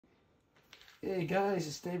Hey guys,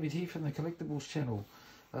 it's David here from the Collectables channel.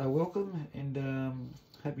 Welcome, and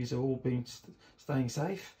hope you've all been staying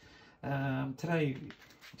safe. Today, I'm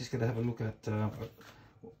just going to have a look at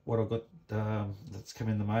what I got that's come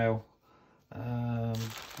in the mail.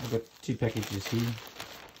 I've got two packages here,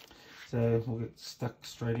 so we'll get stuck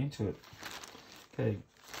straight into it. Okay.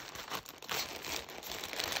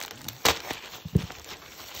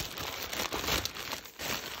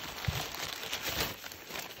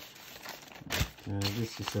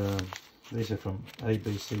 These are from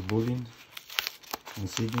ABC Bullion in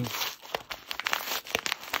Sydney.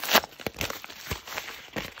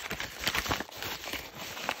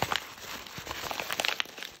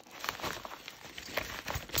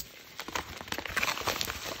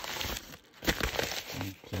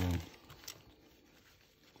 Okay.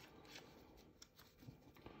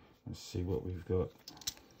 Let's see what we've got.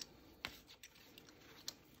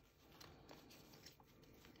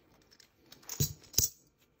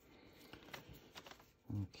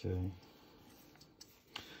 Okay,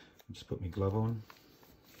 just put my glove on.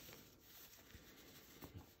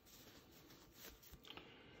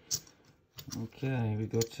 Okay, we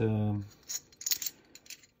got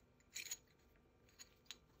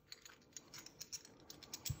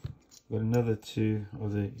another two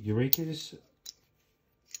of the Eurekas.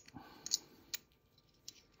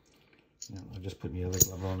 Yeah, I'll just put my other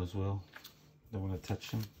glove on as well. Don't want to touch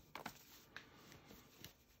them.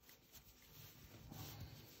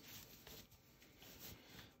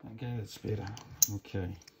 Okay, that's better. Okay,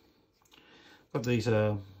 got these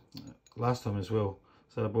last time as well,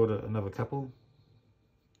 so I bought another couple.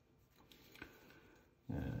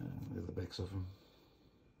 They're the backs of them.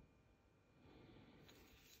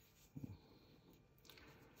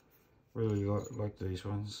 Really like these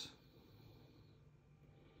ones.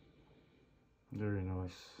 Very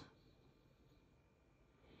nice.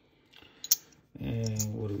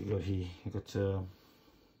 And what do we got here? We got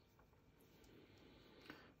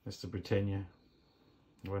that's the Britannia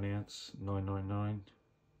 1 ounce, $9.99.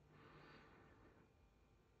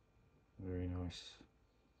 Very nice.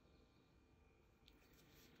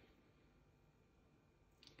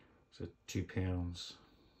 So £2.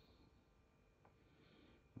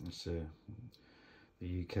 That's the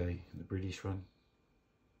UK, the British one.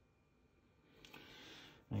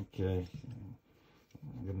 Okay,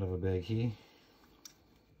 I've got another bag here.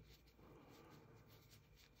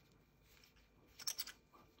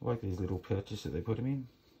 I like these little pouches that they put them in.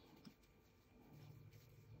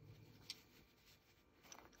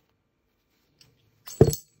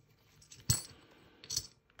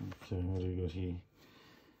 Okay, what do we got here?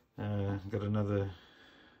 Got another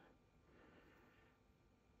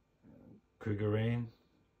Krugerrand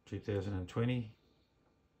 2020.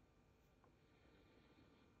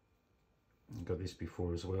 Got this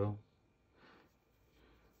before as well.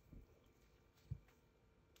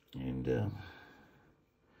 And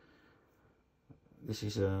this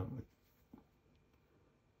is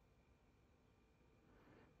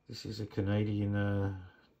a Canadian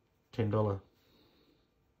 $10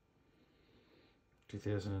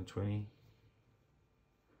 2020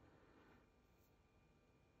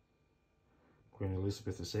 Queen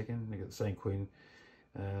Elizabeth II. They got the same queen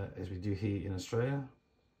as we do here in Australia.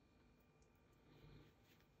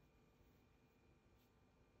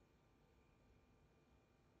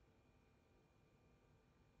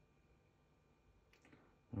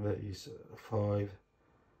 And that is 5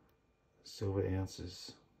 silver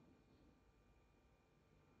ounces.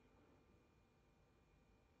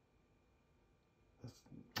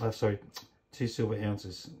 Sorry, 2 silver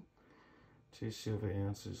ounces. 2 silver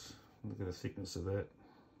ounces. Look at the thickness of that.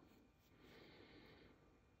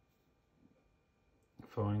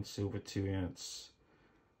 Fine silver 2 ounce.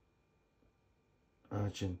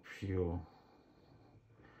 Argent pure.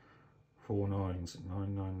 4 nines.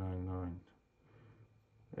 9999.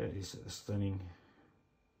 That is a stunning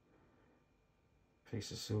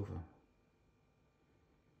piece of silver.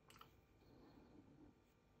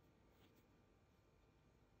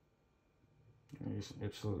 It is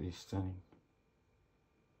absolutely stunning.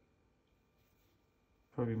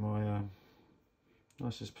 Probably my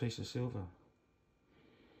nicest piece of silver.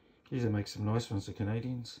 These make some nice ones, the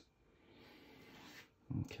Canadians.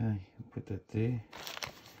 Okay, I'll put that there.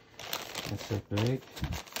 That's that bag.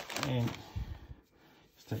 And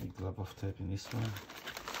just take the glove off, taping this one.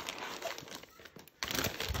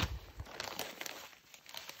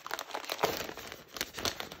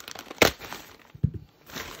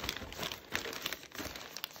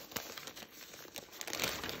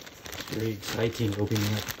 Very exciting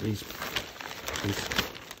opening up this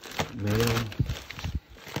mail.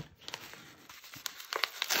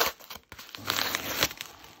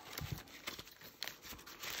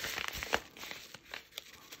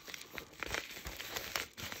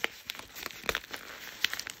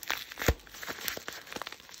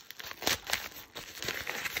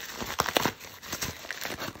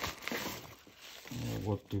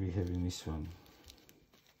 what do we have in this one?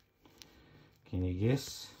 Can you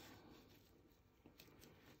guess?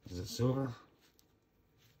 Is it silver?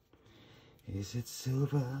 Is it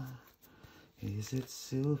silver? Is it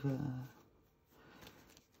silver?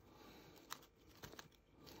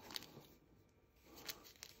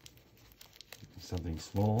 Something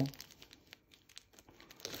small.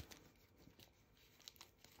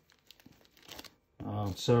 Oh,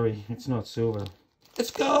 I'm sorry, it's not silver.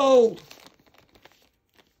 It's gold!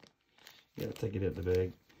 Yeah, take it out the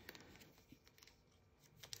bag.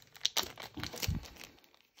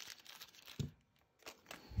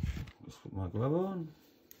 Just put my glove on.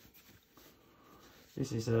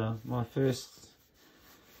 This is my first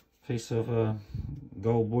piece of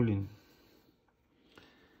gold bullion.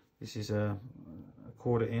 This is a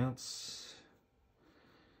 1/4 ounce,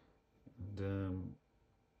 and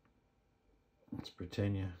it's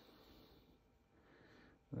Britannia.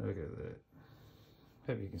 Look at that.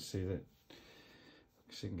 Hope you can see that.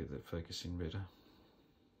 See if I can get that focusing better.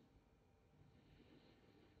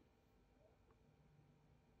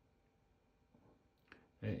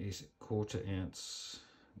 That is 1/4 ounce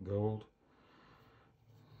gold.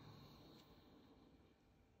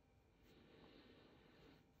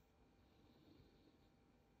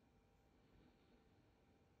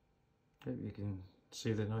 Hope you can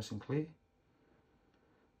see that nice and clear.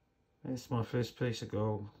 That's my first piece of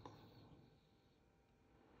gold.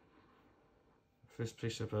 First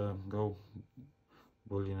piece of gold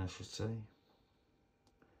bullion, I should say.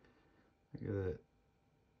 Look at that.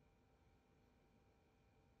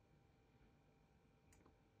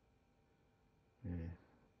 Yeah,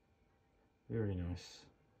 very nice.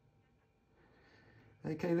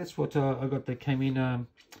 Okay, that's what I got that came in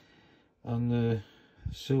on the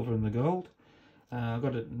silver and the gold. I've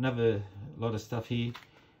got another lot of stuff here,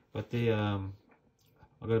 but they I've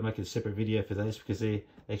got to make a separate video for those because they're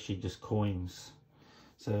actually just coins.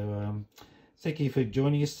 So thank you for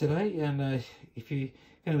joining us today, and if you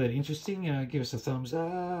found that interesting, give us a thumbs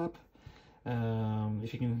up.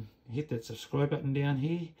 If you can hit that subscribe button down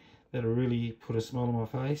here, that'll really put a smile on my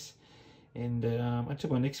face. And until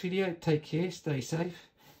my next video, take care, stay safe,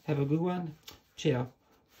 have a good one. Ciao,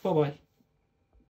 bye bye.